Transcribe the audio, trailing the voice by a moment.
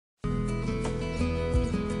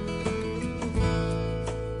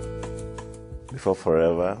Before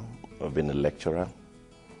Forever, I've been a lecturer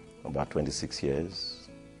about 26 years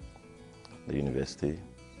at the university,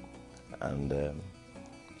 and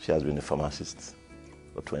she has been a pharmacist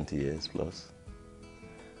for 20 years plus.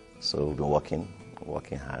 So we've been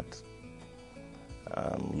working hard,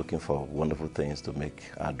 looking for wonderful things to make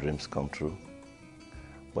our dreams come true.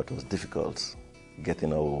 But it was difficult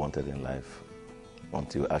getting all we wanted in life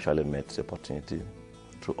until we actually met the opportunity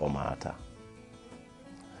through Oma Ata.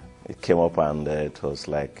 It came up and it was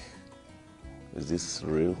like, is this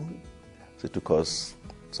real? So it took us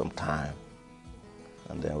some time.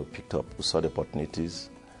 And then we saw the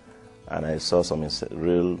opportunities, and I saw some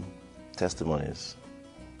real testimonies.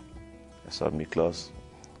 I saw Miklos,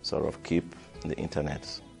 sort of keep the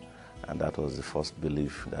internet, and that was the first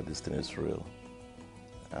belief that this thing is real.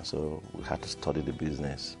 And so we had to study the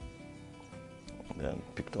business, and then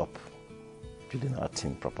picked up building our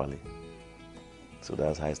team properly. So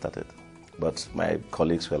that's how I started. But my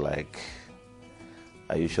colleagues were like,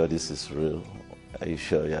 are you sure this is real? Are you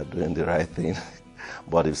sure you're doing the right thing?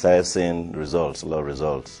 But we started seeing results, a lot of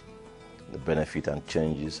results, the benefit and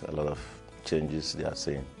changes, a lot of changes they are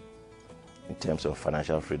seeing in terms of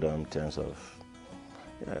financial freedom, in terms of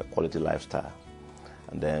quality lifestyle.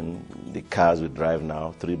 And then the cars we drive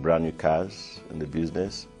now, 3 brand new cars in the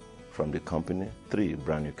business from the company, 3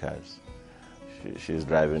 brand new cars. She's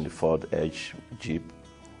driving the Ford Edge Jeep.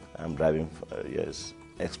 I'm driving,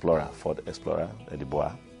 Explorer, Ford Explorer, the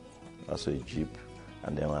Bois, also a Jeep.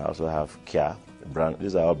 And then I also have Kia.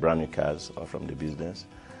 These are all brand new cars, all from the business.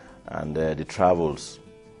 And the travels,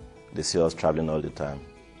 they see us traveling all the time.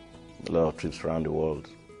 A lot of trips around the world.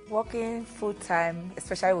 Working full-time,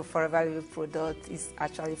 especially with Forever Living Products, is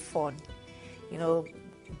actually fun. You know,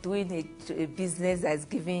 doing a business that's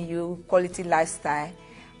giving you quality lifestyle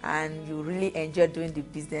and you really enjoy doing the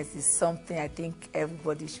business is something I think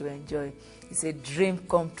everybody should enjoy. It's a dream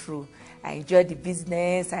come true. I enjoy the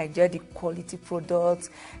business, I enjoy the quality products,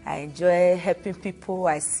 I enjoy helping people,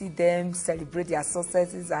 I see them celebrate their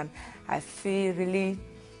successes, and I feel really,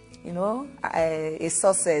 you know, a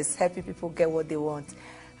success, helping people get what they want.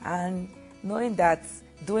 And knowing that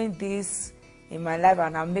doing this in my life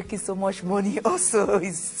and I'm making so much money also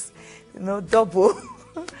is, you know, double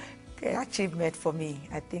achievement for me.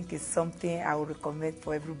 I think it's something I would recommend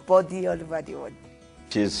for everybody all over the world.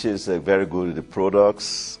 She's very good with the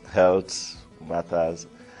products, health matters,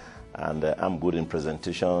 and I'm good in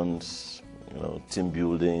presentations, you know, team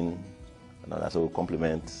building, and all that. So we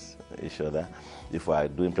complement each other. If we're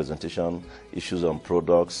doing presentation, issues on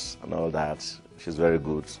products and all that, she's very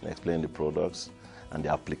good in explaining the products and the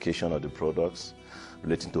application of the products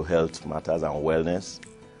relating to health matters and wellness.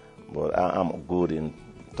 But I'm good in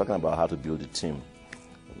talking about how to build a team,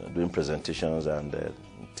 you know, doing presentations and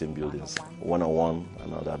team buildings, one-on-one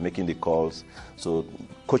and all that, making the calls. So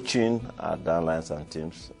coaching our downlines and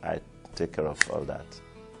teams, I take care of all that.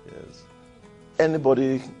 Yes.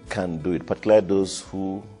 Anybody can do it, particularly those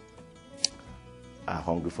who are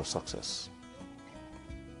hungry for success.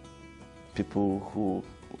 People who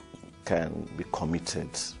can be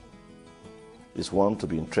committed. It's one to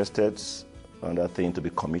be interested, another thing to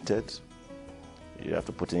be committed. You have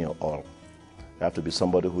to put in your all. You have to be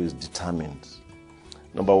somebody who is determined.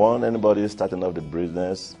 Number one, anybody starting off the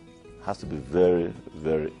business has to be very,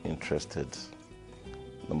 very interested.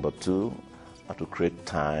 Number two, have to create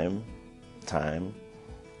time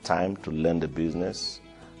to learn the business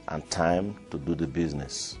and time to do the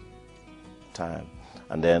business. Time.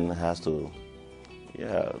 And then has to,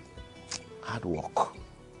 hard work.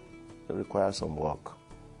 It requires some work.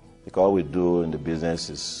 Because all we do in the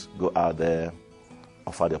business is go out there,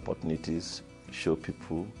 offer the opportunities, show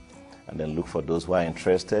people, and then look for those who are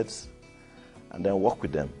interested, and then work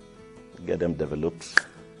with them, get them developed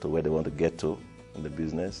to where they want to get to in the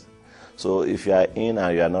business. So if you are in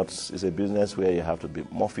and you are not, it's a business where you have to be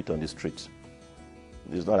more feet on the street.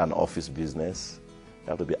 It's not an office business. You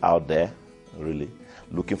have to be out there, really,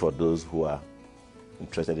 looking for those who are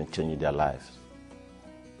interested in changing their lives.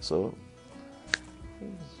 So,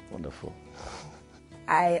 it's wonderful.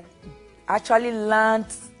 I actually learned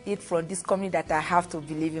it from this company that I have to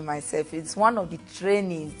believe in myself. It's one of the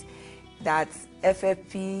trainings that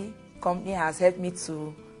FFP company has helped me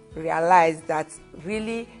to realize that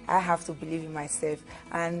really I have to believe in myself.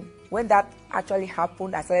 And when that actually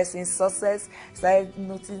happened, I started seeing success, started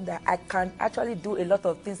noticing that I can actually do a lot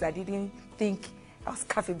of things I didn't think I was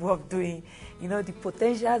capable of doing. You know, the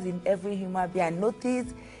potentials in every human being. I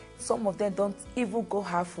noticed some of them don't even go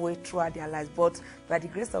halfway throughout their lives, but by the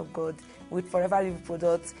grace of God, with Forever Living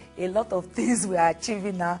Products, a lot of things we are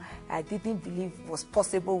achieving now, I didn't believe was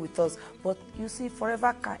possible with us. But you see,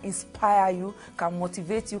 Forever can inspire you, can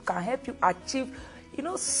motivate you, can help you achieve,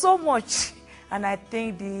 so much. And I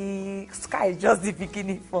think the sky is just the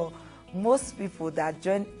beginning for most people that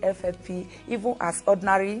join FFP, even as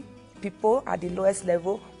ordinary people at the lowest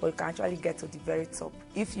level, but you can actually get to the very top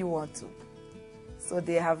if you want to. So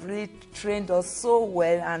they have really trained us so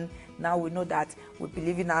well, and now we know that we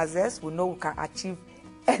believe in ourselves, we know we can achieve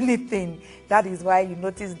anything. That is why you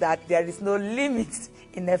notice that there is no limit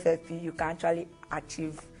in FFP. You can actually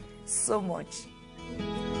achieve so much.